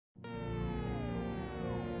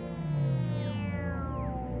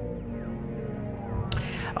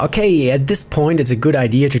Okay, at this point it's a good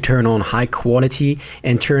idea to turn on high quality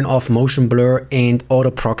and turn off motion blur and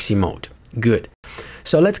auto proxy mode. Good.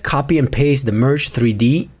 So let's copy and paste the Merge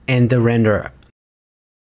 3D and the renderer.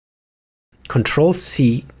 Control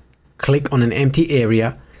C, click on an empty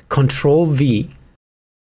area, Control V,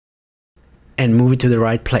 and move it to the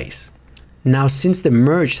right place. Now, since the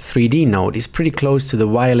Merge 3D node is pretty close to the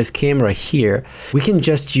wireless camera here, we can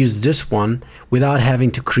just use this one without having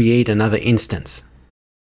to create another instance.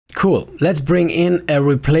 Cool, let's bring in a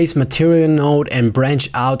Replace Material node and branch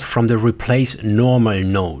out from the Replace Normal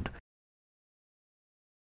node.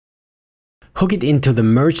 Hook it into the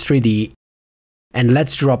Merge 3D and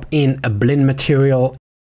let's drop in a Blend material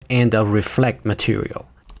and a Reflect material.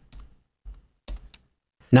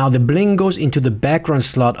 Now the blend goes into the background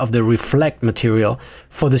slot of the reflect material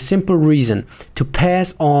for the simple reason to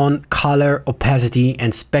pass on color, opacity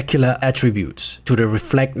and specular attributes to the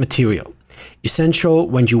reflect material, essential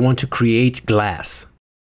when you want to create glass.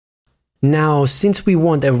 Now since we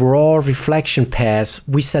want a raw reflection pass,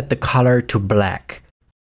 we set the color to black.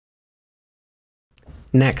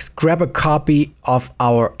 Next, grab a copy of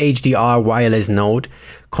our HDR wireless node,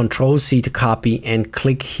 Ctrl C to copy and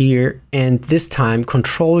click here, and this time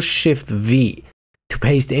Ctrl Shift V to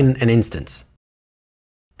paste in an instance.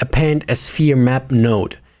 Append a sphere map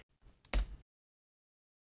node.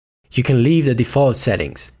 You can leave the default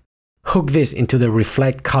settings. Hook this into the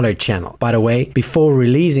reflect color channel. By the way, before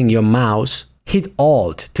releasing your mouse, hit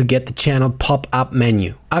Alt to get the channel pop-up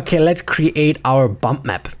menu. Okay, let's create our bump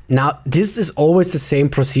map. Now, this is always the same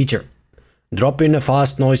procedure. Drop in a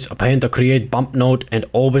fast noise, append a create bump node, and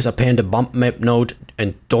always append a bump map node,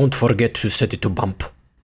 and don't forget to set it to bump.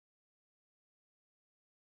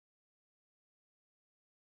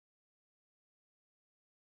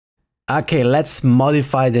 Okay, let's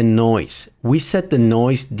modify the noise. We set the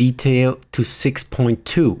noise detail to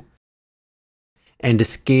 6.2. and the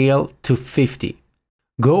scale to 50.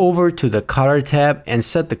 Go over to the color tab and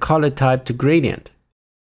set the color type to gradient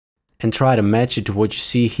and try to match it to what you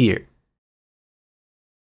see here.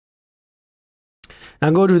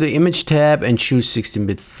 Now go to the image tab and choose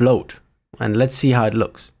 16-bit float and let's see how it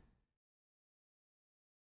looks.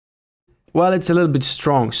 Well, it's a little bit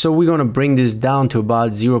strong, so we're going to bring this down to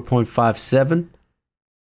about 0.57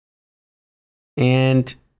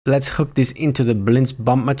 and let's hook this into the Blends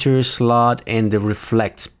bump material slot and the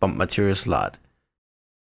Reflects bump material slot.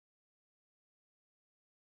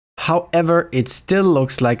 However, it still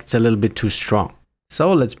looks like it's a little bit too strong.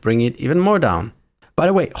 So let's bring it even more down. By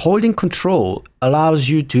the way, holding Control allows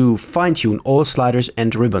you to fine-tune all sliders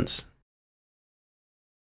and ribbons.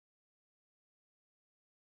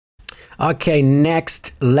 Okay,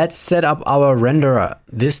 next, let's set up our renderer.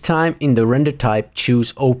 This time in the render type,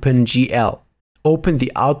 choose OpenGL. Open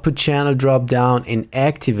the output channel drop-down and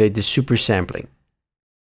activate the super sampling.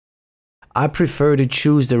 I prefer to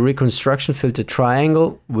choose the reconstruction filter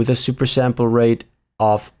triangle with a super sample rate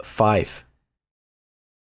of 5.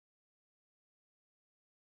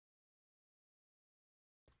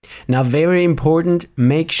 Now, very important,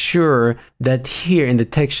 make sure that here in the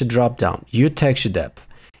texture drop-down, your texture depth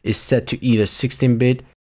is set to either 16-bit,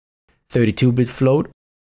 32-bit float,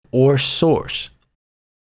 or source.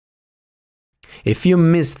 If you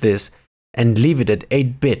miss this and leave it at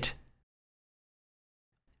 8-bit,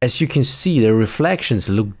 as you can see, the reflections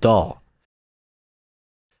look dull.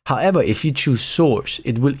 However, if you choose source,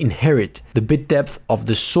 it will inherit the bit depth of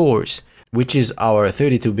the source, which is our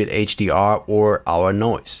 32-bit HDR or our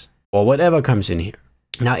noise, or whatever comes in here.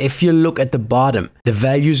 Now, if you look at the bottom, the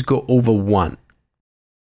values go over 1.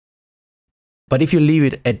 But if you leave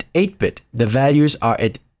it at 8-bit, the values are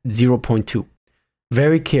at 0.2.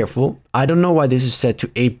 Very careful, I don't know why this is set to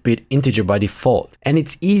 8-bit integer by default, and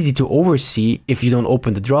it's easy to oversee if you don't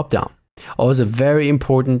open the dropdown. Also very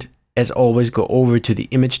important, as always, go over to the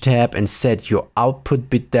image tab and set your output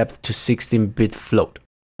bit depth to 16-bit float.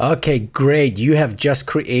 Okay, great, you have just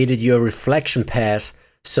created your reflection pass,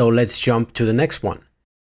 so let's jump to the next one.